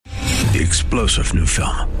The explosive new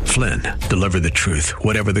film, Flynn, deliver the truth,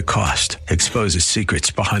 whatever the cost, exposes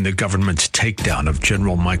secrets behind the government's takedown of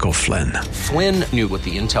General Michael Flynn. Flynn knew what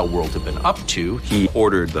the intel world had been up to. He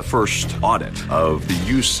ordered the first audit of the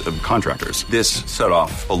use of contractors. This set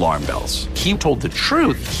off alarm bells. He told the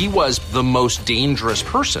truth. He was the most dangerous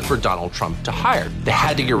person for Donald Trump to hire. They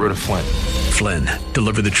had to get rid of Flynn. Flynn,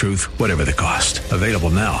 deliver the truth, whatever the cost. Available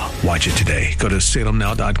now. Watch it today. Go to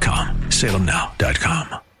salemnow.com.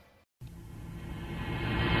 salemnow.com.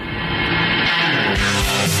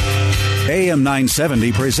 AM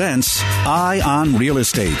 970 presents Eye on Real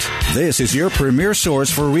Estate. This is your premier source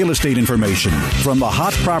for real estate information. From the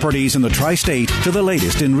hot properties in the tri-state to the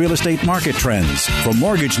latest in real estate market trends. From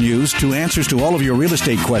mortgage news to answers to all of your real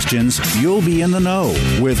estate questions, you'll be in the know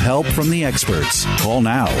with help from the experts. Call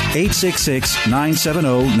now,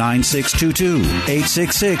 866-970-9622.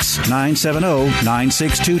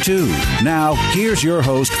 866-970-9622. Now, here's your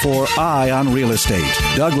host for Eye on Real Estate,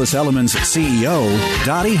 Douglas Elliman's CEO,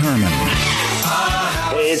 Dottie Herman.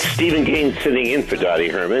 Hey, it's Stephen Gaines sitting in for Dottie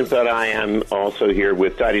Herman, but I am also here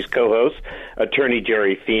with Dottie's co-host, attorney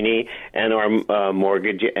Jerry Feeney, and our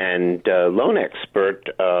mortgage and loan expert,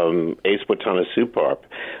 Ace Watana Suparp,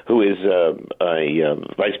 who is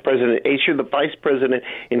vice president. Ace, you're the vice president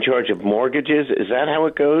in charge of mortgages. Is that how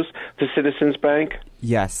it goes for Citizens Bank?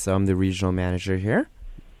 Yes, I'm the regional manager here.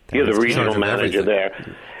 You're the regional manager there.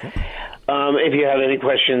 If you have any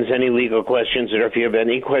questions, any legal questions, or if you have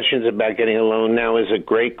any questions about getting a loan, now is a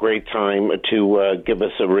great time to give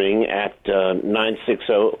us a ring at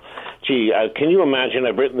 960. Can you imagine?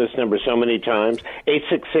 I've written this number so many times.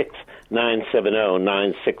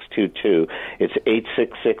 866-970-9622. It's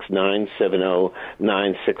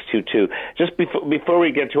 866-970-9622. Just before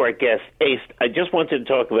we get to our guest, Ace, I just wanted to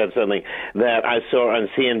talk about something that I saw on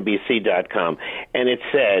CNBC.com, and it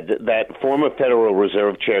said that former Federal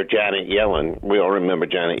Reserve Chair Janet Yellen, we all remember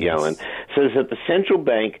Janet Yellen, says that the central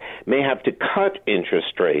bank may have to cut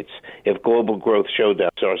interest rates if global growth showdown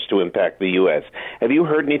starts to impact the U.S. Have you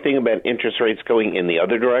heard anything about interest rates going in the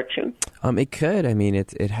other direction? It could. I mean,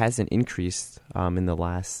 it hasn't increased in the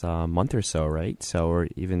last month or so, right? So, or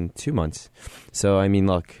even 2 months. So, I mean,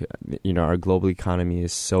 look, our global economy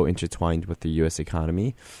is so intertwined with the U.S.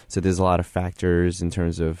 economy. So there's a lot of factors in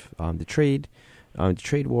terms of the trade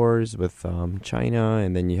wars with China,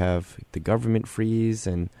 and then you have the government freeze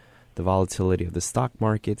and the volatility of the stock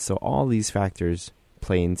market. So all these factors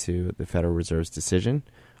play into the Federal Reserve's decision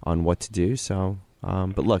on what to do. So,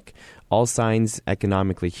 but look, all signs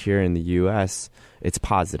economically here in the U.S., it's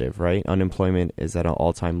positive, right? Unemployment is at an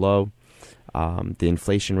all-time low. The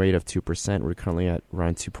inflation rate of 2%, we're currently at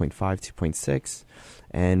around 2.5, 2.6,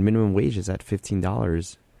 and minimum wage is at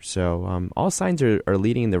 $15. So all signs are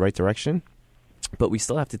leading in the right direction, but we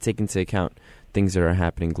still have to take into account things that are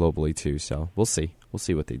happening globally too. So we'll see. We'll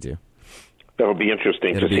see what they do. That'll be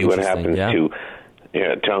interesting to see what happens to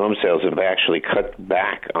home sales have actually cut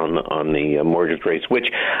back on the mortgage rates, which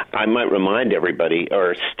I might remind everybody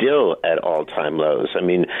are still at all-time lows. I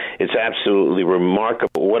mean, it's absolutely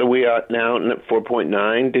remarkable. What are we at now?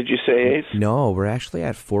 4.9, did you say, Ace? No, we're actually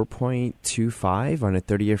at 4.25 on a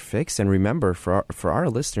 30-year fix. And remember, for our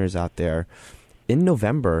listeners out there, in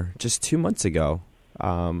November, just 2 months ago,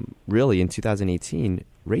 really in 2018,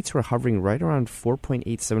 rates were hovering right around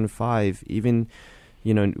 4.875, even,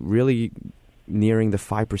 really nearing the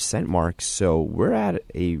 5% mark. So we're at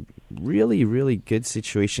a really, really good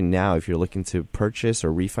situation now if you're looking to purchase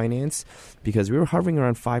or refinance, because we were hovering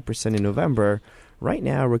around 5% in November. Right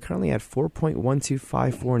now, we're currently at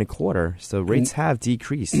 4.1254 and a quarter. So rates have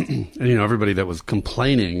decreased. And, everybody that was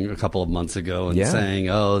complaining a couple of months ago and saying,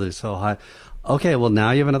 oh, they're so high. Okay, well,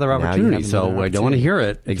 now you have another opportunity. I don't want to hear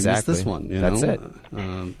it. Exactly. This one. That's it.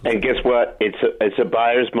 And guess what? It's a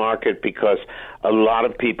buyer's market because a lot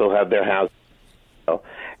of people have their houses.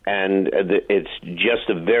 And it's just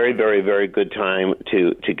a very, very, very good time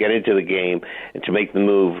to get into the game and to make the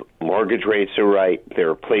move. Mortgage rates are right. There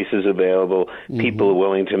are places available. Mm-hmm. People are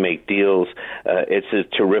willing to make deals. It's a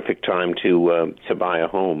terrific time to buy a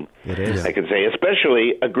home. It is. I could say,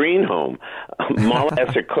 especially a green home. Marla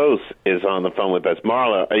Esser-Close is on the phone with us.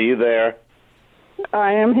 Marla, are you there?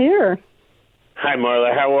 I am here. Hi,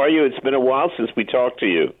 Marla. How are you? It's been a while since we talked to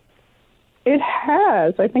you. It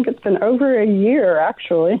has. I think it's been over a year,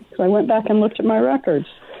 actually, because I went back and looked at my records.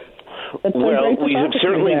 Well, we have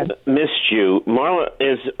certainly missed you. Marla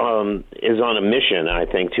is on a mission, I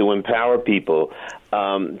think, to empower people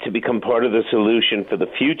to become part of the solution for the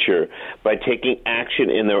future by taking action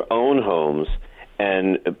in their own homes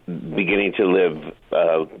and beginning to live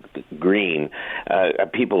green.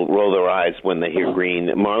 People roll their eyes when they hear green.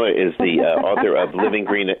 Marla is the author of Living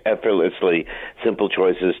Green Effortlessly, Simple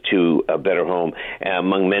Choices to a Better Home,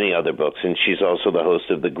 among many other books. And she's also the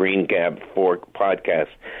host of the Green Gab 4 podcast.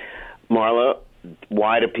 Marla,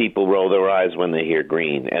 why do people roll their eyes when they hear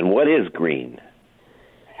green? And what is green?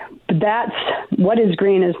 What is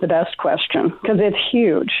green is the best question, because it's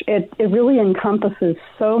huge. It really encompasses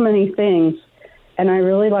so many things. And I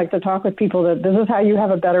really like to talk with people that this is how you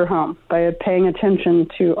have a better home, by paying attention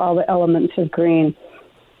to all the elements of green.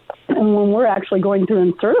 And when we're actually going through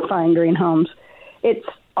and certifying green homes, it's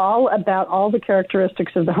all about all the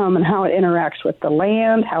characteristics of the home and how it interacts with the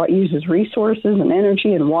land, how it uses resources and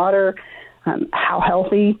energy and water, how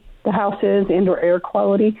healthy the house is, indoor air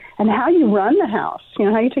quality, and how you run the house,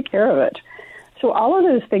 how you take care of it. So all of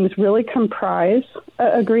those things really comprise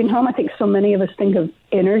a green home. I think so many of us think of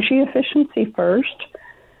energy efficiency first,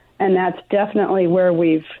 and that's definitely where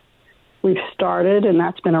we've started, and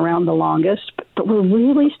that's been around the longest. But we're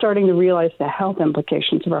really starting to realize the health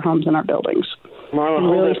implications of our homes and our buildings. Marla,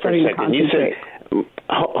 hold that for a second. You said,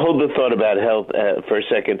 hold the thought about health for a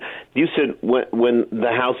second. You said when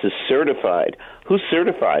the house is certified, who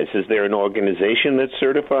certifies? Is there an organization that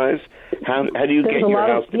certifies? How do you get your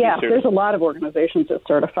house to be certified? Yeah, there's a lot of organizations that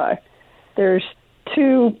certify. There's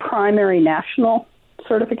 2 primary national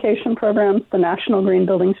certification programs, the National Green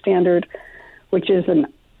Building Standard, which is I'm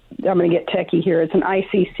going to get techie here, it's an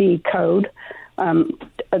ICC code, an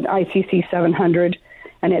ICC 700,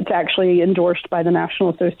 and it's actually endorsed by the National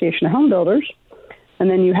Association of Home Builders. And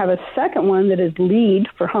then you have a second one that is LEED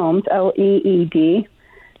for homes, LEED,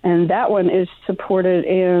 and that one is supported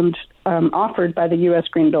and offered by the U.S.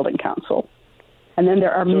 Green Building Council. And then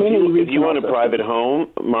there are many. If you want a private home,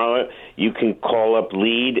 Marla, you can call up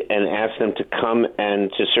LEED and ask them to come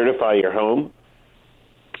and to certify your home?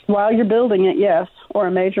 While you're building it, yes, or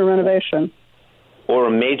a major renovation. Or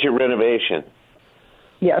a major renovation.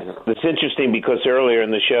 Yes. It's interesting because earlier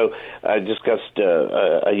in the show I discussed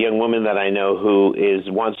a young woman that I know who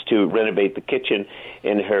wants to renovate the kitchen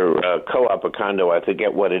in her co-op or condo, I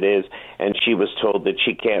forget what it is, and she was told that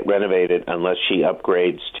she can't renovate it unless she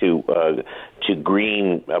upgrades to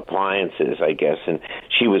green appliances, I guess, and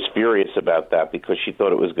she was furious about that because she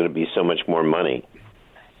thought it was going to be so much more money.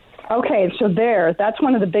 Okay, so that's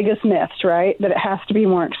one of the biggest myths, right, that it has to be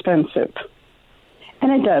more expensive.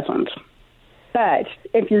 And it doesn't. But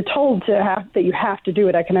if you're told that you have to do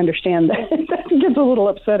it, I can understand that. That gets a little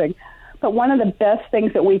upsetting. But one of the best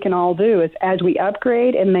things that we can all do is as we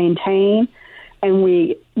upgrade and maintain and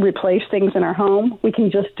we replace things in our home, we can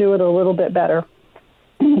just do it a little bit better.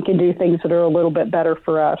 We can do things that are a little bit better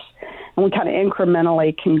for us. And we kind of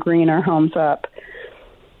incrementally can green our homes up.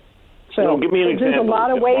 So give me an example. There's a lot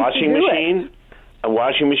of ways to do it. A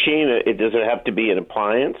washing machine, does it have to be an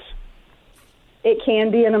appliance? It can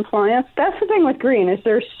be an appliance. That's the thing with green is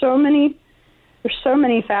there's so many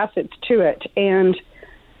facets to it, and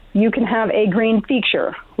you can have a green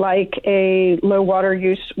feature like a low water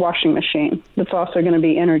use washing machine that's also going to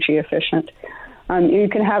be energy efficient. You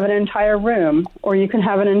can have an entire room, or you can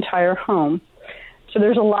have an entire home. So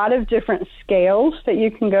there's a lot of different scales that you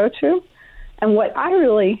can go to, and what I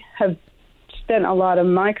really have spent a lot of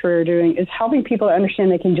my career doing is helping people to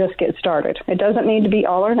understand they can just get started. It doesn't need to be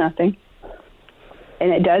all or nothing.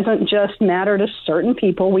 And it doesn't just matter to certain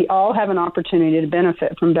people. We all have an opportunity to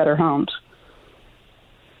benefit from better homes.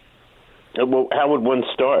 Well, how would one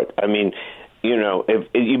start? I mean, if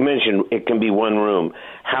you mentioned it can be one room.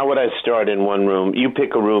 How would I start in one room? You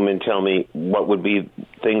pick a room and tell me what would be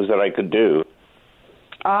things that I could do.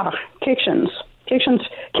 Kitchens. Kitchens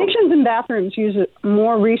and bathrooms use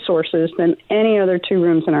more resources than any other 2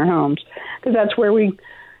 rooms in our homes because that's where we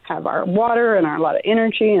have our water and a lot of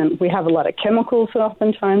energy, and we have a lot of chemicals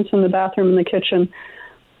oftentimes in the bathroom and the kitchen.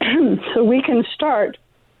 So we can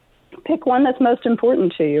pick one that's most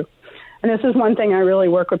important to you. And this is one thing I really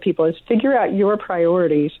work with people is figure out your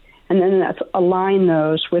priorities, and then align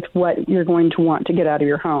those with what you're going to want to get out of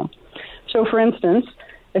your home. So, for instance,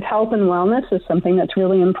 if health and wellness is something that's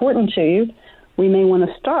really important to you, we may want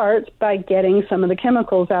to start by getting some of the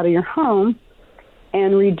chemicals out of your home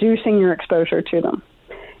and reducing your exposure to them.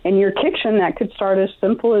 In your kitchen, that could start as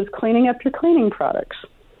simple as cleaning up your cleaning products,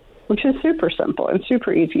 which is super simple and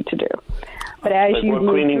super easy to do. But as you move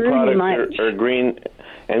through, you might are green.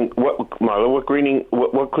 And Marla, what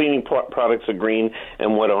cleaning products are green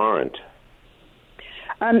and what aren't?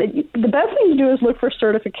 The best thing to do is look for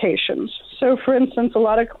certifications. So, for instance, a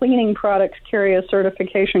lot of cleaning products carry a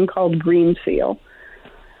certification called Green Seal.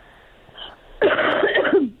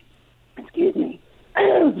 Excuse me.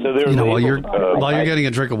 So while you're getting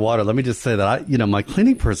a drink of water, let me just say that my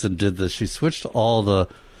cleaning person did this. She switched all the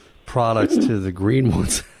products to the green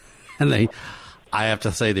ones, and I have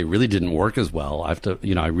to say they really didn't work as well. I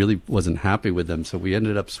really wasn't happy with them, so we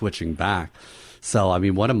ended up switching back. So, I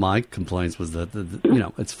mean, one of my complaints was that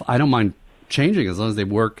I don't mind changing as long as they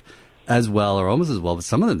work as well or almost as well. But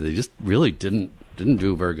some of them, they just really didn't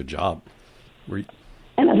do a very good job.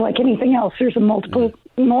 And like anything else, there's a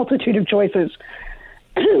multitude of choices.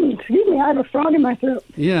 Excuse me, I have a frog in my throat.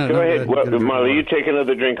 Yeah, go ahead, Marla. You take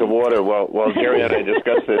another drink of water while Jerry and I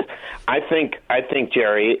discuss this. I think,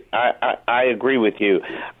 Jerry, I agree with you.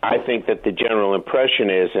 I think that the general impression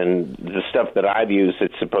is, and the stuff that I've used,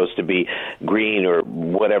 it's supposed to be green or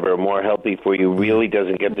whatever, more healthy for you, really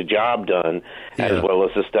doesn't get the job done, as well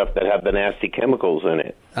as the stuff that have the nasty chemicals in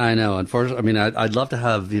it. I know. Unfortunately, I mean, I'd love to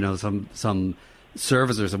have some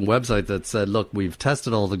service or some website that said, look, we've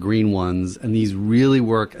tested all the green ones and these really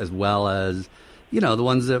work as well as, the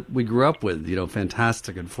ones that we grew up with,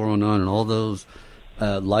 Fantastic and 409 and all those,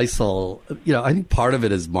 Lysol. I think part of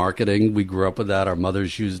it is marketing. We grew up with that. Our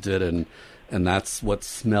mothers used it and that's what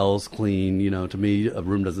smells clean. To me, a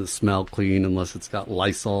room doesn't smell clean unless it's got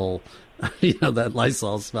Lysol, that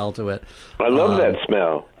Lysol smell to it. I love that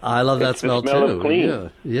smell. I love that smell smell too. Of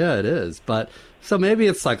clean. Yeah, it is. But so maybe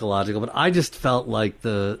it's psychological, but I just felt like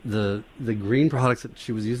the green products that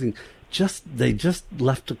she was using they just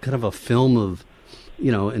left kind of a film of,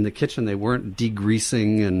 in the kitchen. They weren't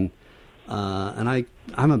degreasing and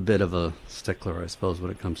I'm a bit of a stickler, I suppose, when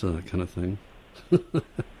it comes to that kind of thing.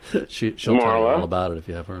 She'll tell you all about it if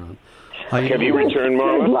you have her on. Have you returned,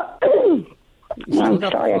 Marla? I'm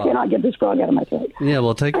sorry, I cannot get this frog out of my throat. Yeah,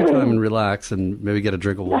 well, take your time and relax and maybe get a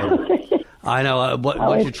drink of water. I know.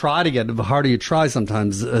 What you try to get, the harder you try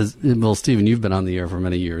sometimes, well, Stephen, you've been on the air for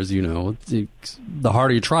many years, the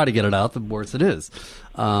harder you try to get it out, the worse it is.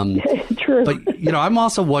 True. But, I'm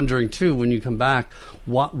also wondering, too, when you come back,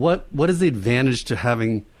 what is the advantage to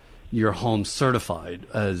having your home certified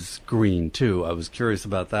as green, too? I was curious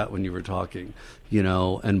about that when you were talking,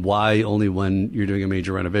 and why only when you're doing a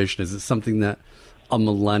major renovation? Is it something that a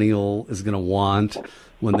millennial is going to want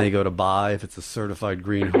when they go to buy, if it's a certified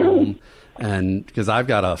green home? And because I've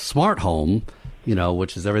got a smart home,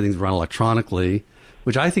 which is everything's run electronically,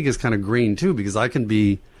 which I think is kind of green too, because I can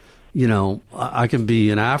be, I can be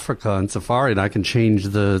in Africa on safari and I can change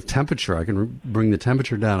the temperature. I can bring the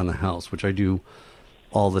temperature down in the house, which I do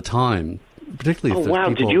all the time. Particularly if wow.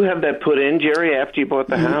 People... Did you have that put in, Jerry, after you bought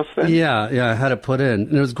the house then? Yeah, I had it put in.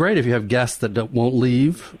 And it was great if you have guests that won't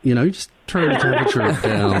leave. You just turn the temperature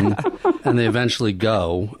down and they eventually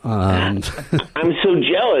go. I'm so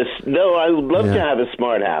jealous. No, I would love to have a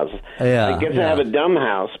smart house. I get to have a dumb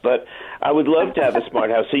house, but I would love to have a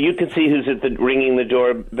smart house. So you can see who's ringing the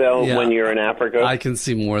doorbell when you're in Africa? I can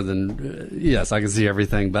see more than, yes, I can see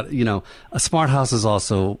everything. But, a smart house is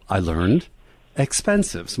also, I learned,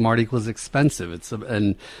 expensive. Smart equals expensive.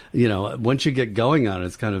 Once you get going on it,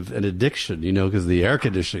 it's kind of an addiction, because the air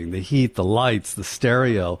conditioning, the heat, the lights, the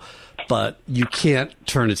stereo, but you can't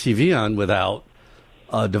turn a TV on without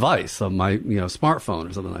a device on my, smartphone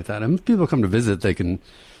or something like that. And if people come to visit, they can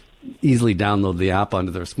easily download the app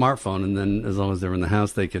onto their smartphone, and then as long as they're in the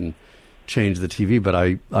house, they can change the TV. But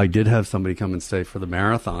I did have somebody come and stay for the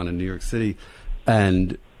marathon in New York City,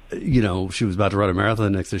 and she was about to run a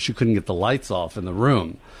marathon the next day. She couldn't get the lights off in the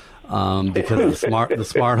room because the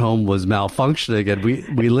smart home was malfunctioning,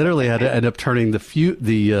 and we literally had to end up turning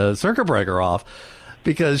the circuit breaker off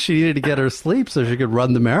because she needed to get her sleep so she could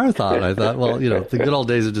run the marathon. I thought, well, the good old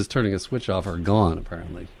days of just turning a switch off are gone,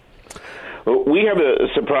 apparently. Well, we have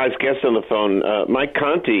a surprise guest on the phone. Mike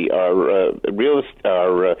Conti,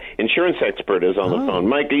 our insurance expert, is on the phone.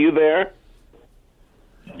 Mike, are you there?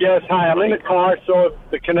 Yes, hi. I'm in the car, so if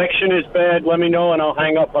the connection is bad, let me know and I'll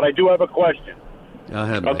hang up. But I do have a question. Go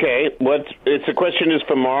ahead, Mike. Okay, the question is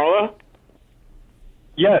for Marla?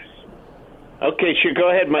 Yes. Okay, sure. Go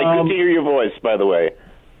ahead, Mike. Good to hear your voice, by the way.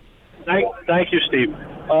 Thank you, Steve.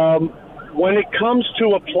 When it comes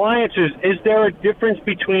to appliances, is there a difference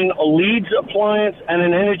between a Leeds appliance and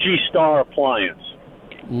an Energy Star appliance?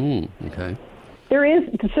 Okay. There is.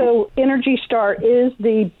 So Energy Star is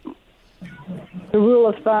the rule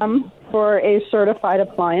of thumb for a certified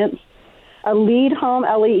appliance. A LEED home,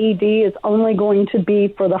 L-E-E-D, is only going to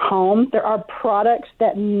be for the home. There are products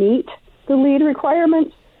that meet the LEED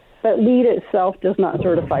requirements, but LEED itself does not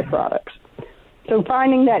certify products. So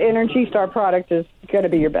finding that Energy Star product is going to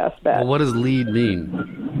be your best bet. Well, what does LEED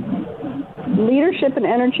mean? Leadership in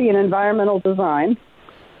Energy and Environmental Design.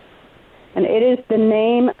 And it is the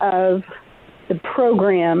name of the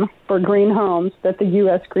program for green homes that the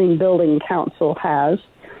U.S. Green Building Council has.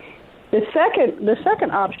 The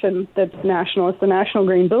second option that's national is the National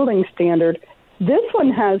Green Building Standard. This one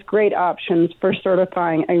has great options for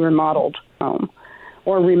certifying a remodeled home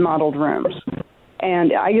or remodeled rooms.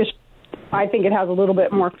 And I think it has a little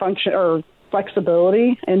bit more function or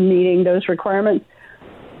flexibility in meeting those requirements.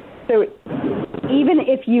 So even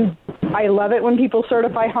if I love it when people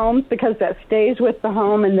certify homes because that stays with the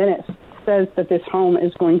home, and then it says that this home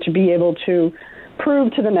is going to be able to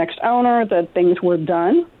prove to the next owner that things were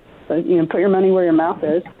done. So, put your money where your mouth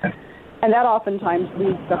is. And that oftentimes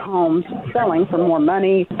leads to homes selling for more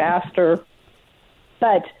money, faster.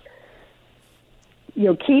 But,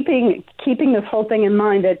 keeping this whole thing in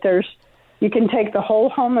mind that you can take the whole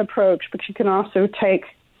home approach, but you can also take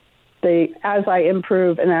the as I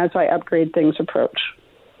improve and as I upgrade things approach.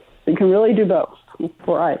 You can really do both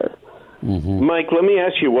or either. Mm-hmm. Mike, let me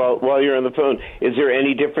ask you while you're on the phone, is there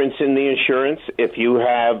any difference in the insurance if you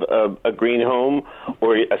have a green home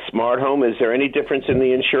or a smart home? Is there any difference in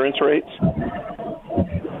the insurance rates?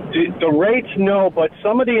 The rates, no, but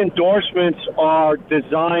some of the endorsements are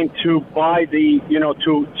designed to buy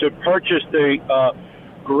to purchase the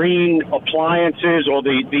green appliances or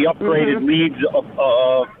the upgraded LEED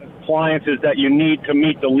appliances that you need to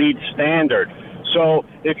meet the LEED standard. So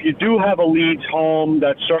if you do have a LEED home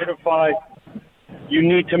that's certified, you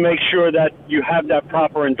need to make sure that you have that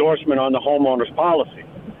proper endorsement on the homeowner's policy.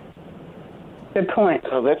 Good point.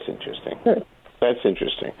 Oh, that's interesting. That's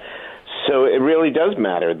interesting. So it really does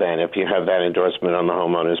matter then if you have that endorsement on the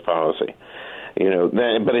homeowner's policy.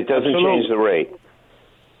 But it doesn't change the rate.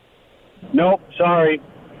 Nope, sorry.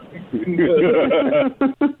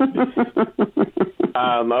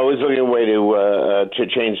 I was looking at a way to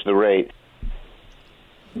change the rate.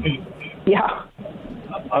 Yeah.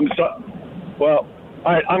 I'm sorry. Well,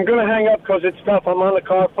 all right, I'm going to hang up because it's tough. I'm on the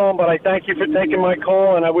car phone, but I thank you for taking my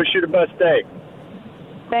call, and I wish you the best day.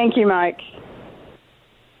 Thank you, Mike.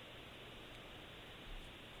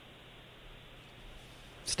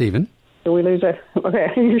 Stephen? Did we lose it?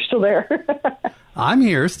 Okay, you're still there. I'm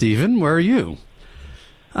here, Stephen. Where are you?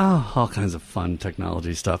 Oh, all kinds of fun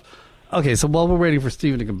technology stuff. Okay, so while we're waiting for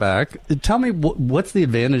Stephen to come back, tell me what's the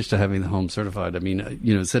advantage to having the home certified? I mean,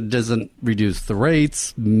 it said it doesn't reduce the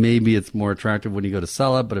rates. Maybe it's more attractive when you go to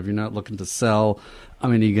sell it, but if you're not looking to sell, I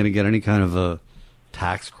mean, are you going to get any kind of a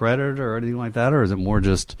tax credit or anything like that, or is it more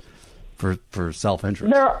just for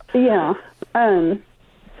self-interest?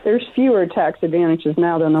 There's fewer tax advantages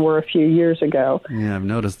now than there were a few years ago. Yeah, I've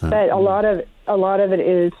noticed that. But a lot of it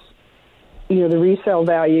is, the resale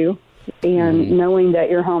value. And knowing that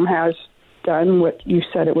your home has done what you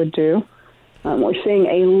said it would do. We're seeing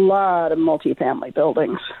a lot of multifamily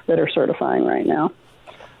buildings that are certifying right now.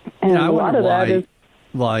 And a lot of that is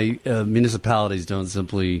why municipalities don't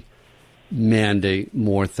simply mandate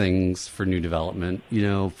more things for new development.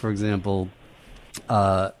 For example,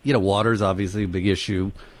 water is obviously a big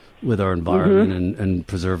issue with our environment and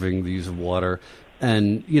preserving the use of water.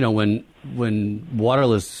 And, when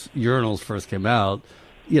waterless urinals first came out,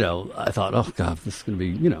 I thought, oh, God, this is going to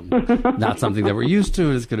be, not something that we're used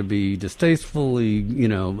to. It's going to be distastefully,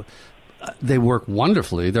 they work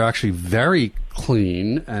wonderfully. They're actually very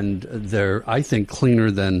clean, and they're, I think,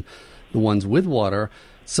 cleaner than the ones with water.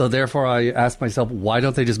 So therefore, I asked myself, why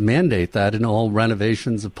don't they just mandate that in all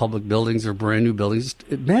renovations of public buildings or brand new buildings?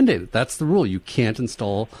 Mandate it. That's the rule. You can't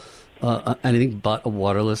install anything but a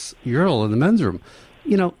waterless urinal in the men's room.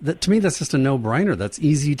 To me, that's just a no-brainer. That's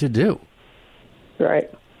easy to do. Right.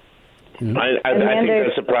 I think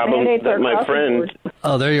that's a problem that my friend...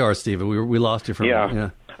 Oh, there you are, Stephen. We lost you for a minute. Yeah.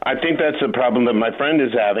 I think that's a problem that my friend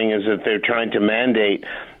is having, is that they're trying to mandate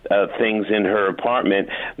things in her apartment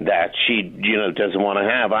that she, doesn't want to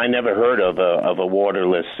have. I never heard of a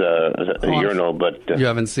waterless urinal, but... You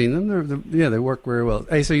haven't seen them? They work very well.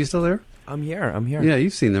 Hey, so you still there? I'm here. Yeah,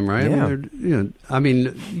 you've seen them, right? Yeah. I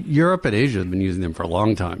mean, Europe and Asia have been using them for a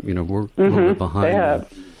long time. We're a little bit behind. They have.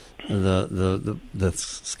 The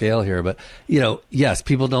scale here, but yes,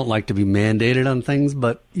 people don't like to be mandated on things,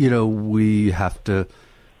 but we have to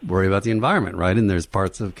worry about the environment, right? And there's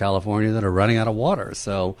parts of California that are running out of water,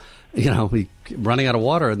 so running out of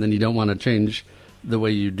water, and then you don't want to change the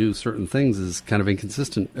way you do certain things is kind of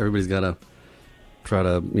inconsistent. Everybody's got to try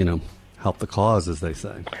to help the cause, as they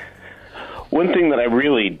say. One thing that I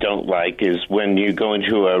really don't like is when you go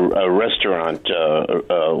into a restaurant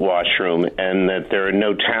washroom and that there are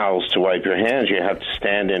no towels to wipe your hands. You have to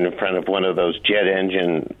stand in front of one of those jet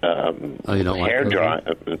engine hair dry.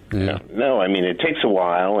 No, I mean, it takes a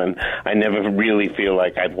while, and I never really feel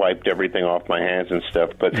like I've wiped everything off my hands and stuff.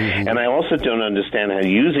 But and I also don't understand how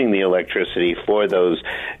using the electricity for those,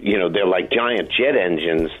 they're like giant jet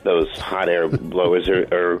engines, those hot air blowers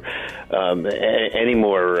are any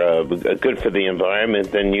more good for the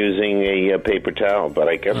environment than using a paper towel, but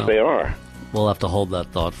I guess they are. We'll have to hold that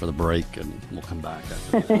thought for the break, and we'll come back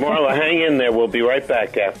after that. Marla, hang in there. We'll be right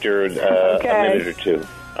back after a minute or two.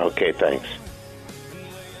 Okay, thanks.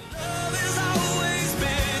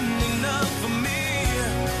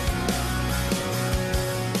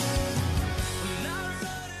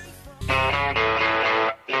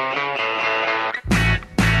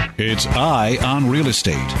 It's Eye on Real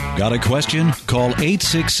Estate. Got a question? Call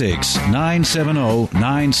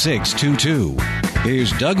 866-970-9622.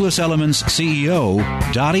 Here's Douglas Elliman's CEO,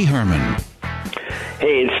 Dottie Herman.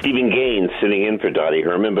 Hey, it's Stephen Gaines sitting in for Dottie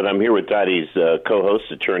Herman, but I'm here with Dottie's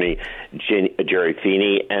co-host, attorney Jerry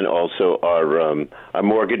Feeney, and also our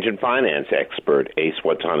mortgage and finance expert, Ace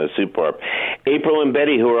Watana-Suparp. April and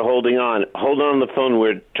Betty, who are holding on. Hold on the phone.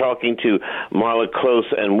 We're talking to Marla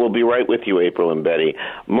Close, and we'll be right with you, April and Betty.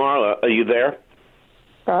 Marla, are you there?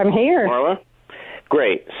 I'm here. Marla?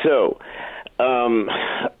 Great. So,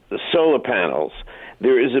 solar panels.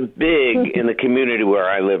 There is a big, in the community where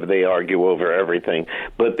I live, they argue over everything,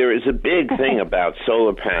 but there is a big thing about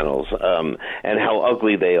solar panels and how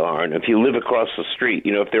ugly they are. And if you live across the street,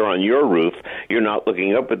 if they're on your roof, you're not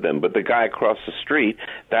looking up at them. But the guy across the street,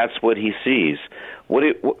 that's what he sees.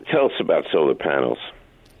 Tell us about solar panels.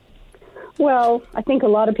 Well, I think a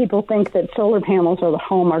lot of people think that solar panels are the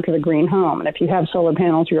hallmark of a green home. And if you have solar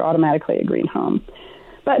panels, you're automatically a green home.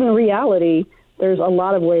 But in reality, there's a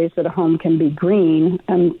lot of ways that a home can be green,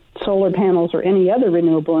 and solar panels or any other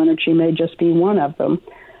renewable energy may just be one of them.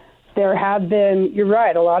 There have been, you're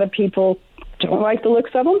right, a lot of people don't like the looks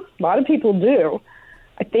of them. A lot of people do.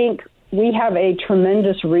 I think we have a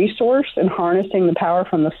tremendous resource in harnessing the power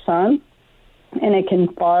from the sun, and it can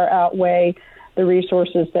far outweigh the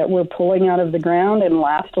resources that we're pulling out of the ground and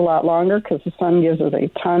last a lot longer because the sun gives us a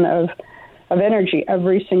ton of energy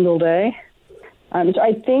every single day. So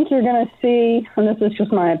I think you're going to see, and this is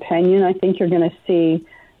just my opinion, I think you're going to see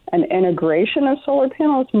an integration of solar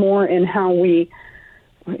panels more in how we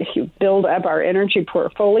build up our energy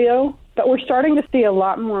portfolio. But we're starting to see a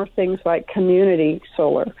lot more things like community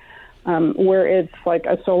solar, where it's like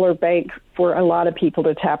a solar bank for a lot of people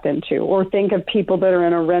to tap into. Or think of people that are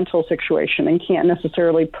in a rental situation and can't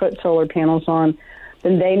necessarily put solar panels on,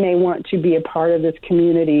 then they may want to be a part of this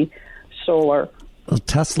community solar. Well,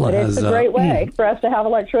 Tesla it's a great way for us to have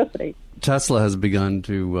electricity. Tesla has begun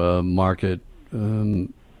to market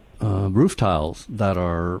roof tiles that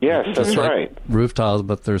are that's right. Roof tiles,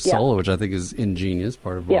 but they're solar, which I think is ingenious.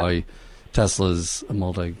 Part of why Tesla's a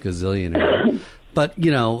multi-gazillionaire. But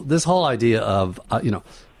this whole idea of I'm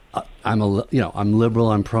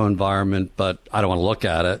liberal, I'm pro-environment, but I don't want to look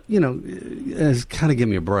at it. It's kind of give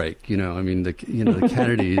me a break. I mean, the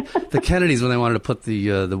Kennedys when they wanted to put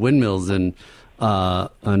the windmills in. On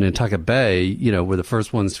Nantucket Bay, were the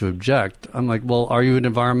first ones to object. I'm like, well, are you an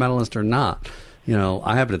environmentalist or not?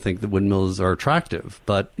 I happen to think that windmills are attractive,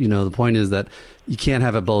 but the point is that you can't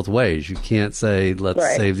have it both ways. You can't say let's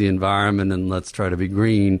save the environment and let's try to be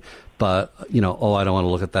green, but I don't want to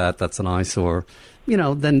look at that. That's an eyesore.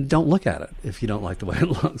 Then don't look at it if you don't like the way it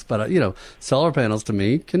looks. But solar panels to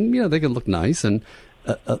me they can look nice and.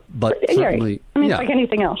 But certainly, I mean, it's like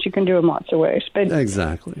anything else. You can do them lots of ways. But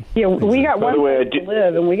exactly. We got one place to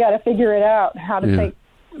live, and we got to figure it out how to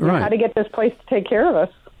how to get this place to take care of us.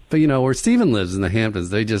 But where Stephen lives in the Hamptons,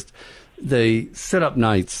 they sit up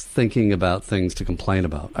nights thinking about things to complain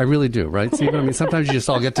about. I really do, right, Stephen? I mean, sometimes you just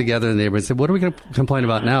all get together in the neighborhood and say, what are we going to complain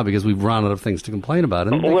about now? Because we've run out of things to complain about.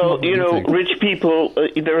 And rich people,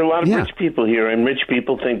 there are a lot of rich people here, and rich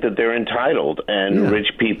people think that they're entitled. And rich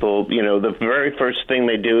people, the very first thing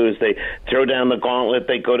they do is they throw down the gauntlet,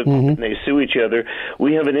 they go to court, and they sue each other.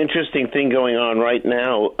 We have an interesting thing going on right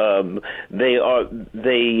now. They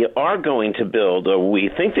are going to build, or we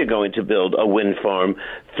think they're going to build, a wind farm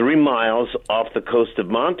 3 miles miles off the coast of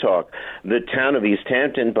Montauk. The town of East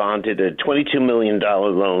Hampton bonded a $22 million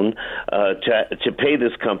loan to pay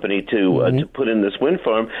this company to put in this wind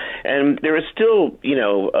farm. And there are still,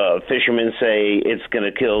 fishermen say it's going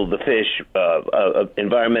to kill the fish.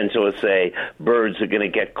 Environmentalists say birds are going to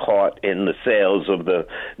get caught in the sails of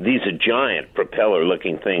these are giant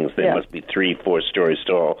propeller-looking things. They must be 3-4 stories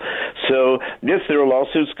tall. So, yes, there are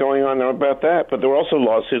lawsuits going on about that, but there are also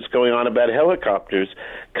lawsuits going on about helicopters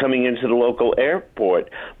coming into the local airport,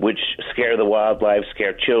 which scare the wildlife,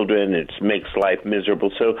 scare children. It makes life miserable.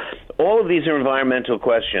 So all of these are environmental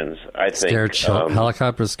questions, I think.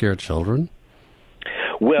 Helicopters scare children?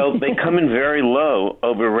 Well, they come in very low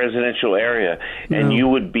over a residential area, and you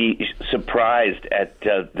would be surprised at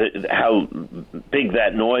how big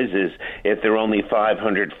that noise is if they're only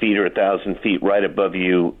 500 feet or 1,000 feet right above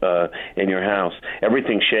you in your house.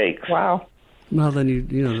 Everything shakes. Wow. Well, then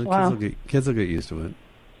kids will get used to it.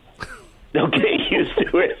 They'll get used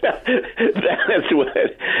to it. That's what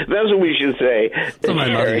we should say. That's what my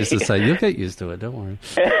mother used to say. You'll get used to it. Don't worry.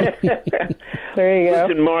 There you go.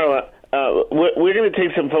 Listen, Marla, we're going to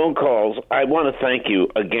take some phone calls. I want to thank you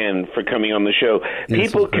again for coming on the show.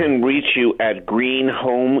 People can reach you at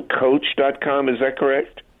greenhomecoach.com. Is that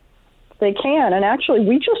correct? They can. And actually,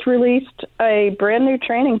 we just released a brand new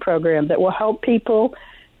training program that will help people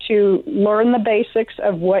to learn the basics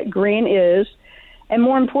of what green is, and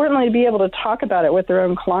more importantly, to be able to talk about it with their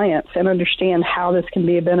own clients and understand how this can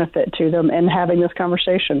be a benefit to them and having this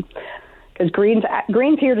conversation. Because green's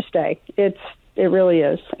here to stay. It really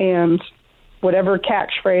is. And whatever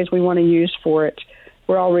catchphrase we want to use for it,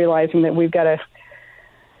 we're all realizing that we've got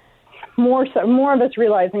more of us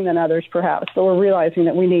realizing than others, perhaps. So we're realizing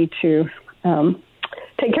that we need to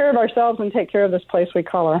take care of ourselves and take care of this place we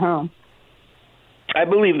call our home. I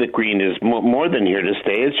believe that green is more than here to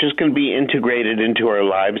stay. It's just going to be integrated into our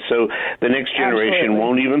lives, so the next generation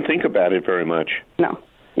won't even think about it very much. No.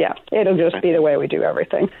 Yeah, it'll just be the way we do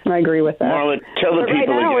everything. I agree with that. Marla, tell the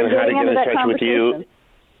people again how to get in touch with you.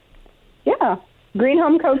 Yeah,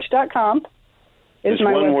 greenhomecoach.com is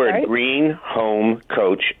my website. One word,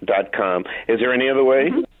 greenhomecoach.com. Is there any other way?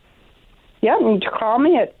 Mm-hmm. Yeah, you can call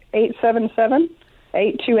me at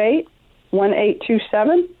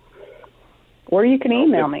 877-828-1827. Or you can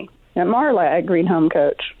email me at Marla at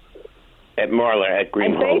greenhomecoach. At Marla at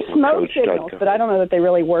greenhomecoach.com. I say smoke signals, but I don't know that they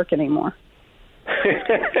really work anymore.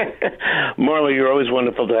 Marla, you're always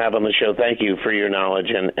wonderful to have on the show. Thank you for your knowledge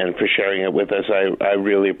and for sharing it with us. I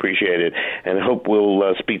really appreciate it, and hope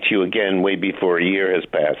we'll speak to you again way before a year has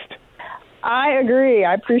passed. I agree.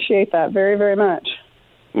 I appreciate that very, very much.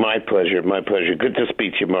 My pleasure. My pleasure. Good to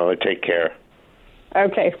speak to you, Marla. Take care.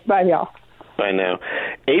 Okay. Bye, y'all. Bye now.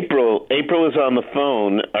 April is on the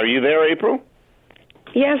phone. Are you there, April?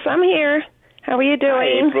 Yes, I'm here. How are you doing?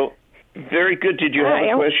 Hi, April. Very good. Did you have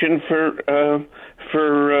a question for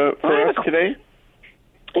us today?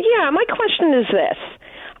 Yeah, my question is this.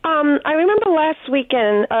 I remember last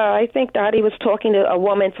weekend, I think Dottie was talking to a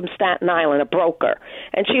woman from Staten Island, a broker,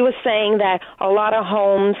 and she was saying that a lot of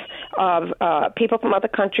homes of people from other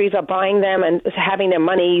countries are buying them and having their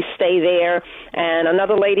money stay there. And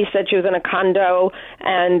another lady said she was in a condo,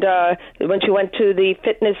 and when she went to the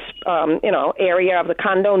fitness, area of the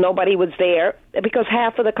condo, nobody was there because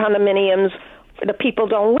half of the condominiums, the people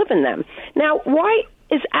don't live in them. Now, why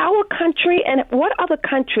is our country and what other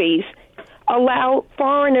countries allow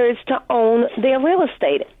foreigners to own their real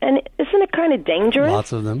estate? And isn't it kind of dangerous?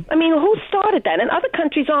 Lots of them. I mean, who started that? And other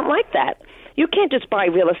countries aren't like that. You can't just buy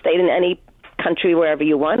real estate in any country wherever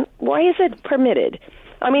you want. Why is it permitted?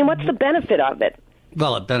 I mean, what's the benefit of it?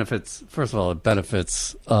 Well, it benefits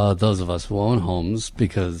those of us who own homes,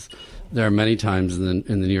 because there are many times in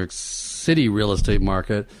the New York City real estate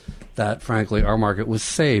market that, frankly, our market was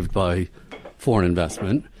saved by foreign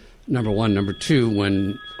investment, number one. Number two,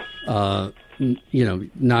 when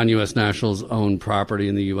non-U.S. nationals own property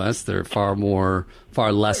in the U.S., they're far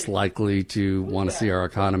less likely to want to see our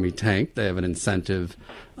economy tank. They have an incentive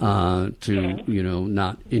to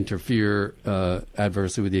not interfere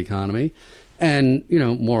adversely with the economy. And,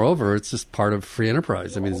 moreover, it's just part of free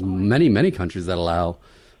enterprise. I mean, there's many countries that allow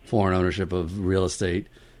foreign ownership of real estate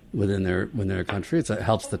within their country. It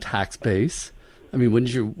helps the tax base. I mean,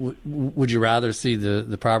 would you rather see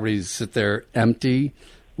the properties sit there empty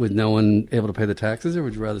with no one able to pay the taxes, or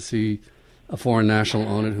would you rather see a foreign national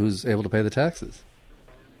own it who's able to pay the taxes?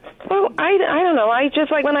 Well, I don't know. I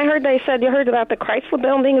just, like when I heard you heard about the Chrysler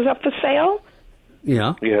building is up for sale?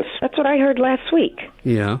 Yeah. Yes. That's what I heard last week.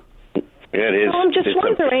 Yeah. Yeah, it is. So I'm just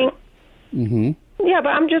wondering, Yeah, but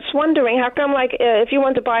I'm just wondering, how come, like, if you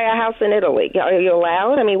want to buy a house in Italy, are you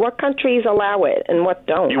allowed? I mean, what countries allow it and what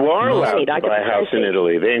don't? You are allowed to buy a house in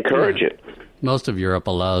Italy. They encourage it. Most of Europe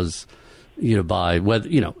allows you to buy, whether,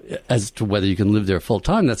 as to whether you can live there full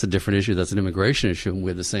time. That's a different issue. That's an immigration issue.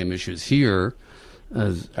 We have the same issues here,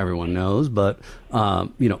 as everyone knows. But,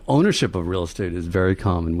 ownership of real estate is very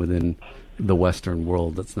common within the Western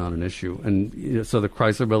world. That's not an issue. And so the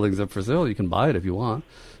Chrysler Building's up for sale. You can buy it if you want.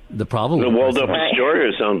 The Waldorf Astoria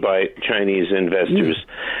is owned by Chinese investors,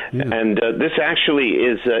 and this actually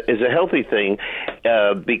is a healthy thing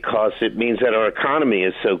because it means that our economy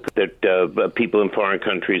is so that people in foreign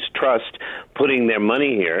countries trust putting their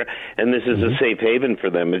money here, and this is a safe haven for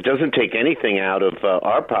them. It doesn't take anything out of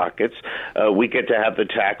our pockets. We get to have the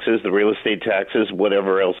taxes, the real estate taxes,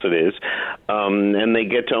 whatever else it is, and they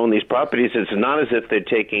get to own these properties. It's not as if they're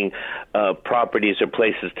taking properties or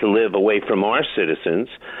places to live away from our citizens.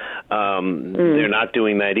 They're not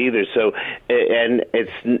doing that either. So, and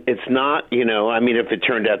it's not, I mean, if it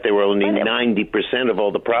turned out they were only 90% of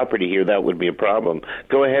all the property here, that would be a problem.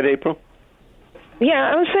 Go ahead, April.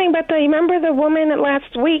 Yeah, I was saying, but remember the woman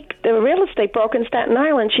last week, the real estate broker in Staten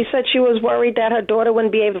Island, she said she was worried that her daughter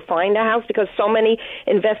wouldn't be able to find a house because so many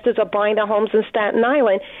investors are buying their homes in Staten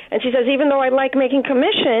Island. And she says, even though I like making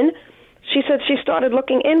commission, she said she started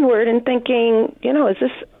looking inward and thinking, is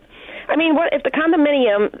this... I mean, what if the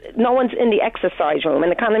condominium, no one's in the exercise room,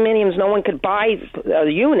 and the condominiums, no one could buy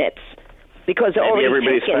units because they're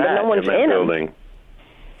already taken, but no one's in them.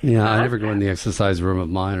 Yeah, I never go in the exercise room of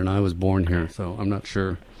mine, and I was born here, so I'm not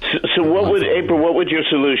sure. So what would your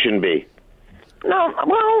solution be? No,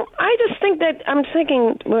 well, I just think that I'm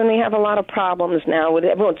thinking when we have a lot of problems now with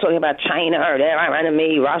everyone talking about China or they're our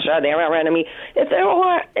enemy, Russia, they're our enemy.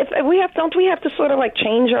 Don't we have to sort of like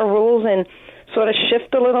change our rules and sort of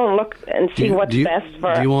shift a little and look and see what's best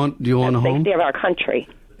for the safety of our country?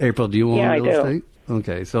 April, do you own real estate?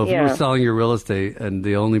 Okay, so if you were Yeah. selling your real estate and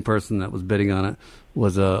the only person that was bidding on it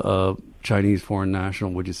was a Chinese foreign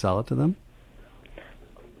national, would you sell it to them?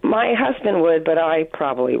 My husband would, but I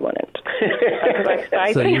probably wouldn't.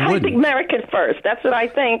 I think American first. That's what I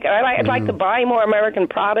think. I'd like to buy more American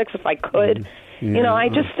products if I could. I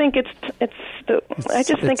just think it's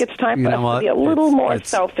time for us to be a little more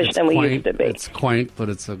selfish than we used to be. It's quaint, but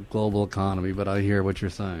it's a global economy. But I hear what you're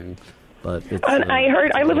saying. But it's,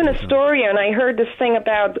 I live in Astoria, and I heard this thing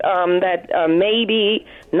about that maybe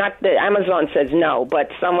not that Amazon says no, but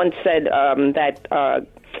someone said that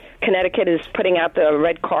Connecticut is putting out the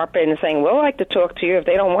red carpet and saying, we'll like to talk to you if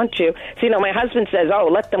they don't want you. So, my husband says,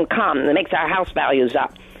 let them come. It makes our house values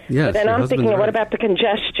up. Yes, but then I'm thinking, what about the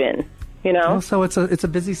congestion? So it's a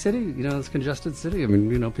busy city. It's a congested city. I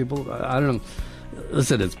mean, people, I don't know.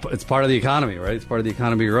 Listen, it's part of the economy, right? It's part of the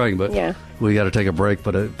economy growing, but we got to take a break.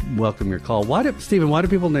 But welcome your call. Stephen, why do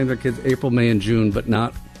people name their kids April, May, and June, but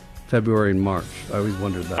not February and March? I always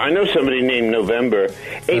wondered that. I know somebody named November.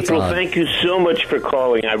 April, thank you so much for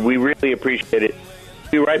calling. We really appreciate it.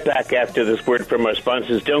 We'll be right back after this word from our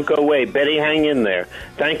sponsors. Don't go away. Betty, hang in there.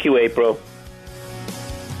 Thank you, April.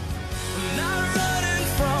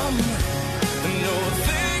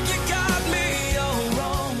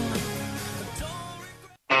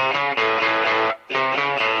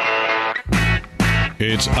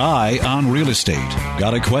 It's Eye on Real Estate.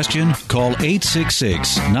 Got a question? Call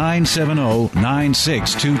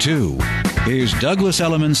 866-970-9622. Here's Douglas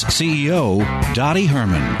Elliman's CEO, Dottie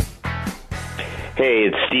Herman. Hey,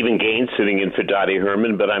 it's Stephen Gaines sitting in for Dottie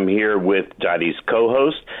Herman, but I'm here with Dottie's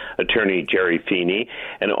co-host, attorney Jerry Feeney,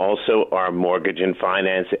 and also our mortgage and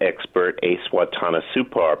finance expert, Swatana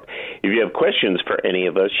Suparp. If you have questions for any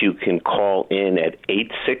of us, you can call in at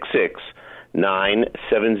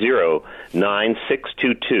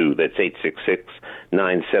 866-970-9622. That's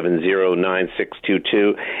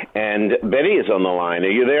 866-970-9622. And Betty is on the line.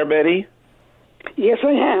 Are you there, Betty? Yes,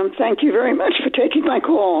 I am. Thank you very much for taking my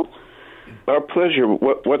call. Our pleasure.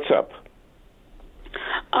 What's up?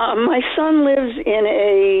 My son lives in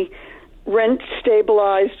a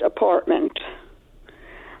rent-stabilized apartment.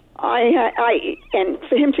 And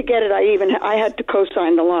for him to get it, I had to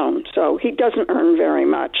co-sign the loan, so he doesn't earn very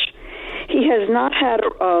much. He has not had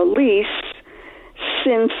a lease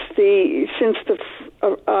since the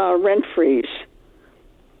rent freeze.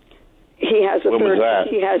 He has When was that?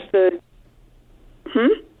 He has the.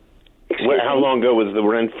 How long ago was the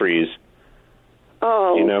rent freeze?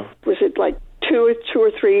 Oh, was it like two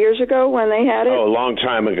or 3 years ago when they had it? Oh, a long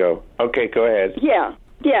time ago. Okay, go ahead. Yeah.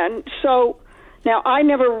 So now I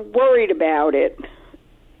never worried about it.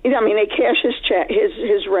 I mean, they cash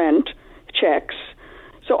his rent checks,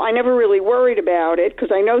 so I never really worried about it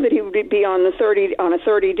because I know that he would be on a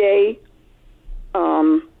 30-day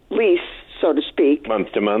lease, so to speak.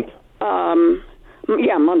 Month to month?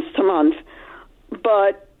 Yeah, month to month.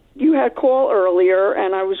 But you had a call earlier,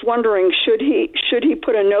 and I was wondering, should he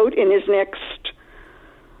put a note in his next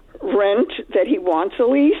rent that he wants a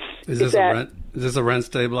lease? Is this a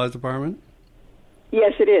rent-stabilized apartment?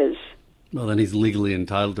 Yes, it is. Well, then he's legally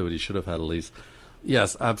entitled to it. He should have had a lease.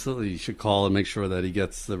 Yes, absolutely. You should call and make sure that he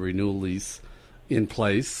gets the renewal lease in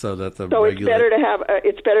place so that the So it's better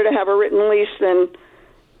to have a written lease than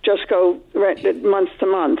just go rent it month to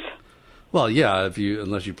month. Well, yeah,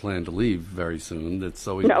 unless you plan to leave very soon, it's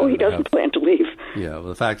always no. He doesn't plan to leave. Yeah. Well,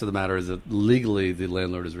 the fact of the matter is that legally the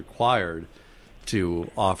landlord is required to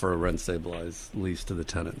offer a rent stabilized lease to the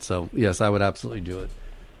tenant. So yes, I would absolutely do it.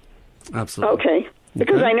 Absolutely. Okay.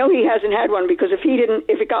 Because I know he hasn't had one. Because if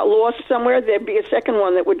it got lost somewhere, there'd be a second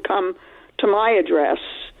one that would come to my address.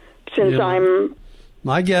 Since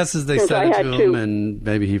my guess is they sent it to him, and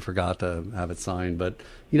maybe he forgot to have it signed. But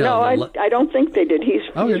no, I don't think they did. He's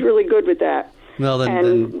really good with that. Well,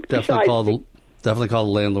 then definitely call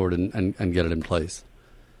the landlord and get it in place.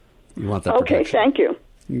 You want that protection. Okay, thank you.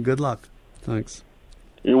 Good luck. Thanks.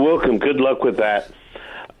 You're welcome. Good luck with that.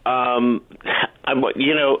 I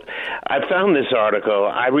found this article.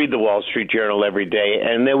 I read the Wall Street Journal every day,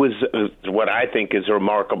 and there was what I think is a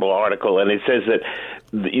remarkable article, and it says that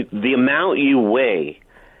the amount you weigh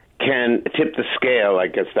can tip the scale. I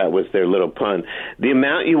guess that was their little pun. The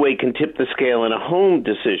amount you weigh can tip the scale in a home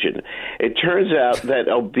decision. It turns out that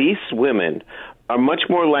obese women are much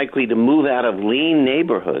more likely to move out of lean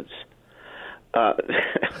neighborhoods.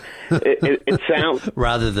 It sounds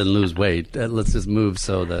rather than lose weight. Let's just move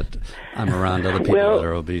so that I'm around other people that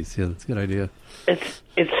are obese. Yeah, that's a good idea.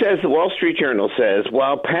 It says, the Wall Street Journal says,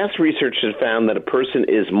 while past research has found that a person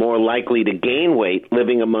is more likely to gain weight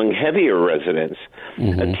living among heavier residents,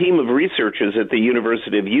 a team of researchers at the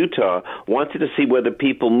University of Utah wanted to see whether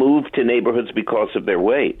people move to neighborhoods because of their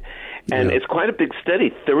weight. And it's quite a big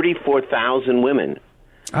study, 34,000 women.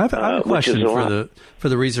 I have a question for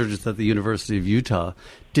the researchers at the University of Utah.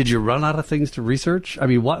 Did you run out of things to research? I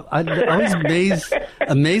mean, what I always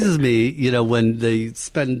amazes me, when they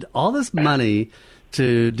spend all this money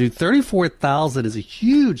to do 34,000 is a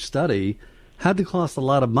huge study, had to cost a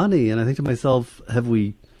lot of money. And I think to myself, have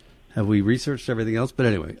we researched everything else? But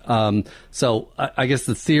anyway, so I guess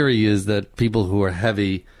the theory is that people who are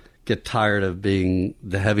heavy get tired of being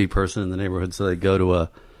the heavy person in the neighborhood, so they go to a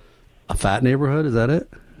fat neighborhood. Is that it?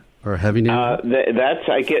 Or a heavy neighborhood?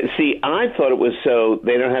 I thought it was so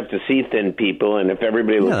they don't have to see thin people, and if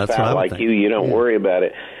everybody looks fat like you don't worry about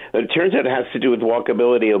it. But it turns out it has to do with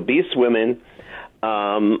walkability. Obese women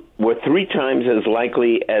were 3 times as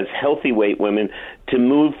likely as healthy weight women to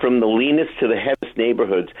move from the leanest to the heaviest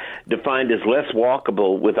neighborhoods, defined as less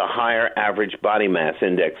walkable with a higher average body mass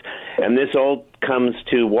index. And this all comes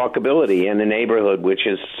to walkability in a neighborhood, which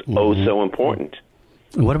is so important.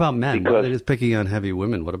 What about men? Why are they just picking on heavy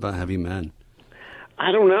women? What about heavy men?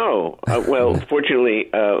 I don't know. Fortunately,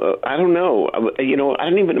 I don't know. I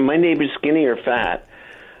don't even. My neighbor's skinny or fat.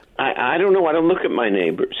 I don't know. I don't look at my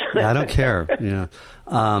neighbors. I don't care. Yeah.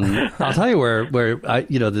 I'll tell you where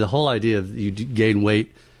the whole idea of you gain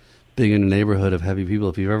weight being in a neighborhood of heavy people.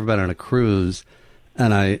 If you've ever been on a cruise,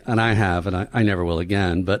 and I have, and I never will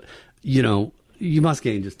again, but you must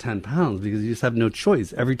gain just 10 pounds because you just have no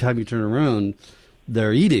choice. Every time you turn around,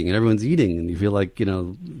 they're eating and everyone's eating, and you feel like, it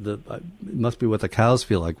must be what the cows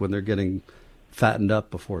feel like when they're getting fattened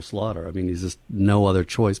up before slaughter. I mean, there's just no other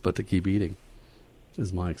choice but to keep eating,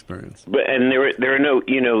 is my experience. And there are no,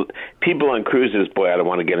 people on cruises, boy, I don't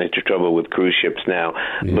want to get into trouble with cruise ships now,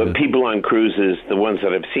 but people on cruises, the ones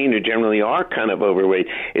that I've seen, who generally are kind of overweight.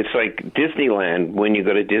 It's like Disneyland. When you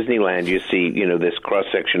go to Disneyland, you see, this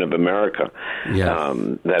cross-section of America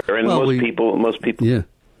that are in most people. Yeah.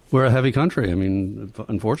 We're a heavy country. I mean,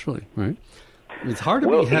 unfortunately, right? It's hard to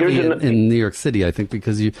be heavy in New York City, I think,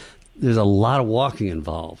 because there's a lot of walking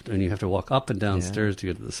involved, and you have to walk up and down stairs to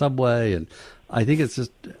get to the subway, and I think it's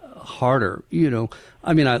just harder.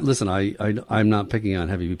 I mean, I'm not picking on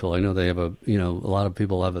heavy people. I know they have a lot of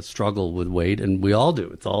people have a struggle with weight, and we all do.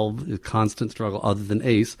 It's all a constant struggle, other than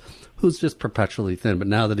Ace, who's just perpetually thin. But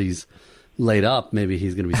now that he's laid up, maybe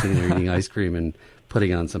he's going to be sitting there eating ice cream and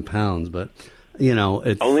putting on some pounds, but.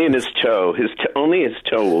 It's only in his toe. Only his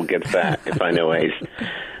toe will get fat. If I know Ace,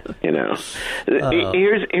 Here's.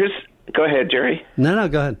 Go ahead, Jerry. No,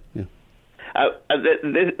 go ahead. Yeah.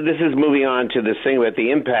 This is moving on to this thing about the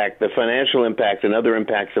impact, the financial impact, and other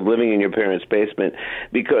impacts of living in your parents' basement.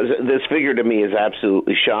 Because this figure to me is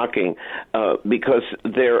absolutely shocking. Because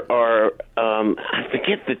there are, I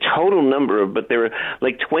forget the total number, but there are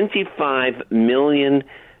like 25 million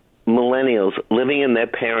millennials living in their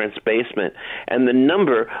parents' basement, and the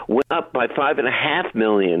number went up by 5.5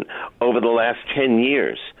 million over the last 10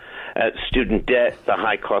 years. Student debt, the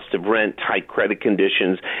high cost of rent, tight credit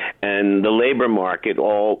conditions, and the labor market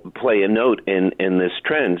all play a note in this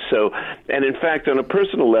trend. So, and in fact, on a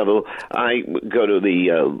personal level, I go to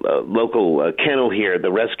the local kennel here,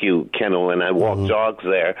 the rescue kennel, and I walk dogs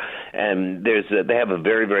there. And they have a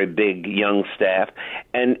very, very big young staff,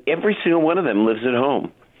 and every single one of them lives at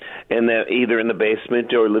home. And they're either in the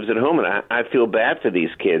basement or lives at home. And I feel bad for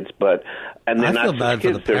these kids, but and they're I not feel bad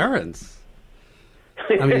for the parents.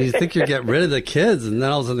 I mean, you think you get rid of the kids, and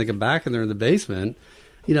then all of a sudden they come back and they're in the basement.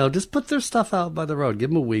 You know, just put their stuff out by the road. Give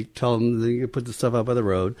them a week. Tell them you can put the stuff out by the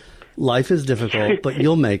road. Life is difficult, but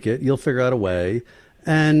you'll make it. You'll figure out a way.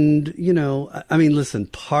 And, you know, I mean, listen,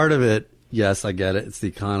 part of it, yes, I get it. It's the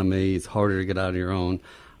economy. It's harder to get out on your own.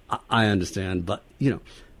 I understand. But, you know,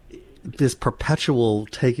 this perpetual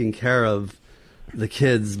taking care of the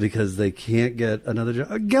kids because they can't get another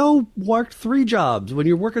job. Go work 3 jobs. When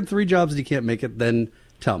you're working 3 jobs and you can't make it, then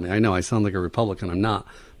tell me. I know I sound like a Republican. I'm not.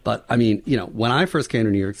 But, I mean, you know, when I first came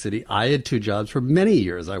to New York City, I had 2 jobs for many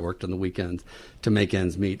years. I worked on the weekends to make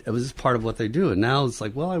ends meet. It was just part of what they do. And now it's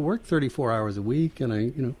like, well, I work 34 hours a week, and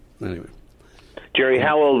anyway. Jerry,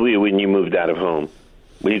 how old were you when you moved out of home?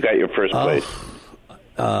 When you got your first place?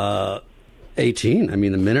 18. I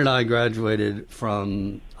mean, the minute I graduated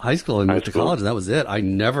from high school and moved to college, and that was it. I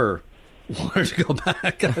never wanted to go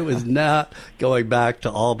back. I was not going back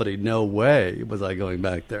to Albany. No way was I going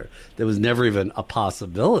back there. There was never even a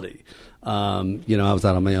possibility. I was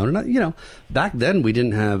out on my own. And, back then we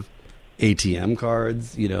didn't have ATM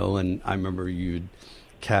cards, and I remember you'd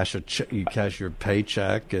cash your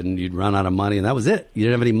paycheck and you'd run out of money, and that was it. You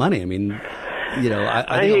didn't have any money. I mean,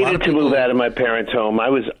 I hated to move out of my parents' home. I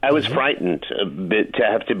was frightened a bit to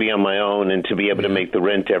have to be on my own and to be able to make the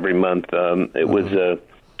rent every month. It was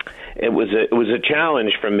a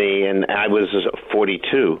challenge for me, and I was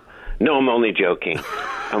 42. No, I'm only joking.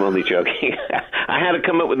 I had to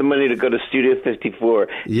come up with the money to go to Studio 54.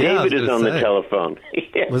 Yeah, David is on the telephone.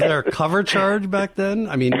 Was there a cover charge back then?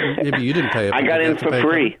 I mean, maybe you didn't pay it. I got in for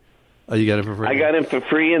free. Oh, you got it for free? I got in for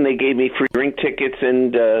free, and they gave me free drink tickets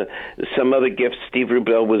and some other gifts. Steve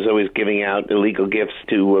Rubel was always giving out illegal gifts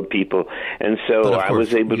to people, and so I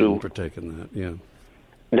was able to partake in that. Yeah.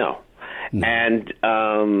 No. And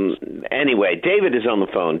anyway, David is on the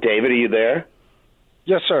phone. David, are you there?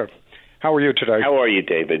 Yes, sir. How are you today? How are you,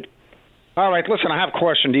 David? All right, listen, I have a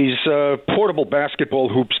question. These portable basketball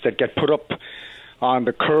hoops that get put up on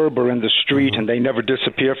the curb or in the street, and they never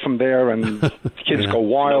disappear from there, and kids go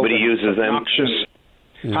wild. Nobody uses them. Obnoxious.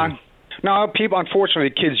 Huh? No, people.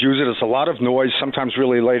 Unfortunately, kids use it. It's a lot of noise, sometimes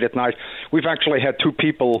really late at night. We've actually had 2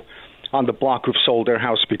 people on the block who've sold their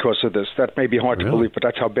house because of this. That may be hard to believe, but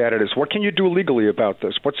that's how bad it is. What can you do legally about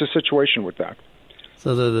this? What's the situation with that?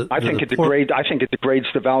 So I think it degrades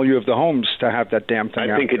the value of the homes to have that damn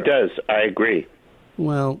thing. I think it does. I agree.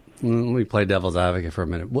 Well, let me play devil's advocate for a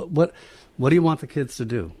minute. What do you want the kids to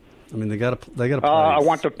do? I mean, they got to play. I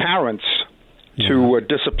want the parents to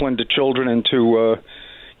discipline the children and to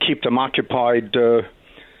keep them occupied.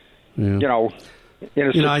 In a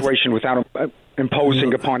situation without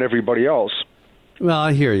imposing upon everybody else. Well,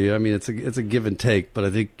 I hear you. I mean, it's a give and take, but I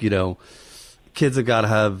think kids have got to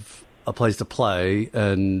have a place to play,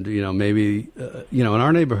 and maybe in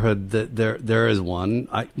our neighborhood that there is one.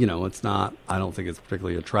 It's not. I don't think it's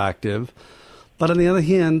particularly attractive. But on the other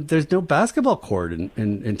hand, there's no basketball court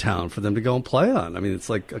in town for them to go and play on. I mean, it's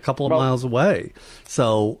like a couple of miles away.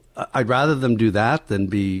 So I'd rather them do that than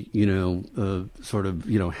be,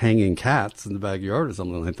 hanging cats in the backyard or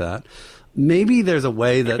something like that. Maybe there's a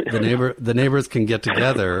way that the neighbors can get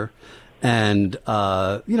together and,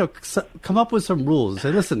 come up with some rules.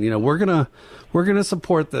 Say, listen, we're gonna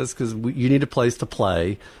support this because you need a place to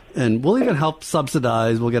play, and we'll even help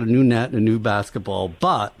subsidize. We'll get a new net and a new basketball,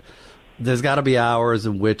 but there's got to be hours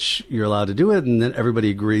in which you're allowed to do it, and then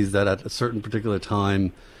everybody agrees that at a certain particular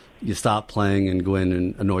time you stop playing and go in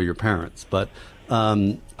and annoy your parents. But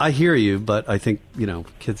I hear you, but I think,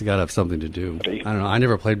 kids have got to have something to do. I don't know. I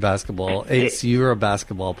never played basketball. Ace, you're a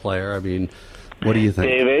basketball player. I mean, what do you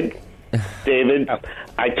think? David,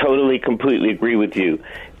 I totally, completely agree with you.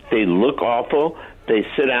 They look awful. They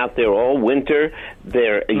sit out there all winter.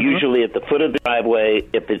 They're usually at the foot of the driveway.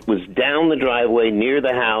 If it was down the driveway near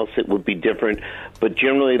the house, it would be different. But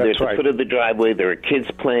generally, they're at the foot of the driveway. There are kids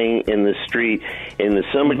playing in the street. In the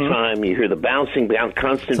summertime, you hear the constant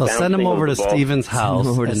bouncing. So send them over to Stephen's house,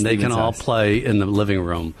 and they can all play in the living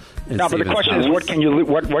room. No, but the question is, what can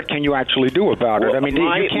you actually do about it? I mean,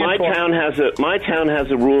 my town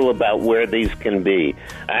has a rule about where these can be.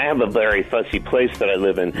 I have a very fussy place that I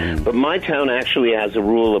live in, but my town actually has a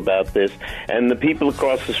rule about this, and the people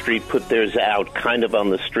across the street put theirs out kind of on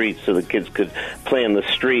the street so the kids could play in the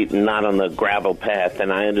street and not on the gravel path,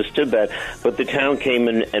 and I understood that, but the town came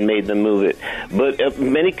in and made them move it. But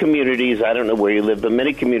many communities, I don't know where you live, but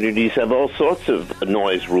many communities have all sorts of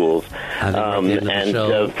noise rules.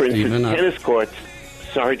 For instance, tennis courts.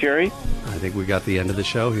 Sorry, Jerry? I think we got the end of the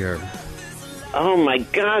show here. Oh, my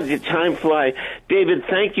God, your time flies. David,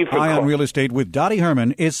 thank you for calling. Eye on Real Estate with Dottie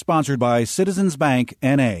Herman is sponsored by Citizens Bank,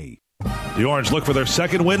 N.A. The Orange look for their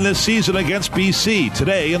second win this season against BC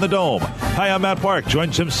today in the Dome. Hi, I'm Matt Park.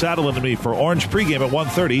 Join Jim Saddleman and me for Orange pregame at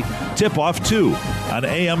 1:30, tip-off 2 on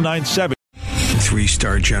AM 970.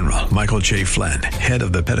 3-star General Michael J. Flynn, head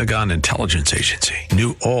of the Pentagon Intelligence Agency,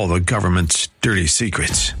 knew all the government's dirty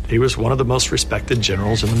secrets. He was one of the most respected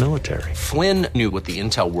generals in the military. Flynn knew what the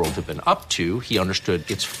intel world had been up to. He understood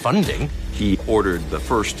its funding. He ordered the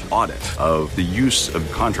first audit of the use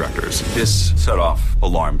of contractors. This set off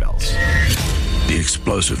alarm bells. The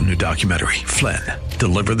explosive new documentary, Flynn,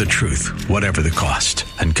 Deliver the Truth, Whatever the Cost,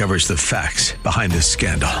 uncovers the facts behind this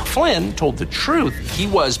scandal. Flynn told the truth. He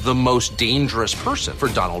was the most dangerous person for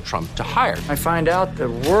Donald Trump to hire. I find out the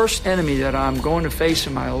worst enemy that I'm going to face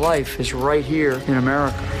in my life is right here in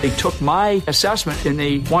America. They took my assessment and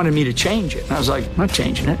they wanted me to change it. And I was like, I'm not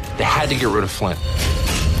changing it. They had to get rid of Flynn.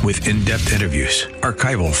 With in-depth interviews,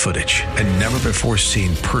 archival footage, and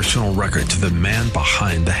never-before-seen personal records of the man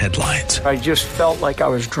behind the headlines. I just felt like I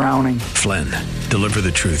was drowning. Flynn, Deliver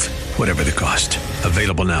the Truth, Whatever the Cost.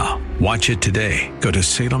 Available now. Watch it today. Go to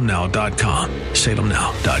salemnow.com.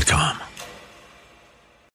 salemnow.com.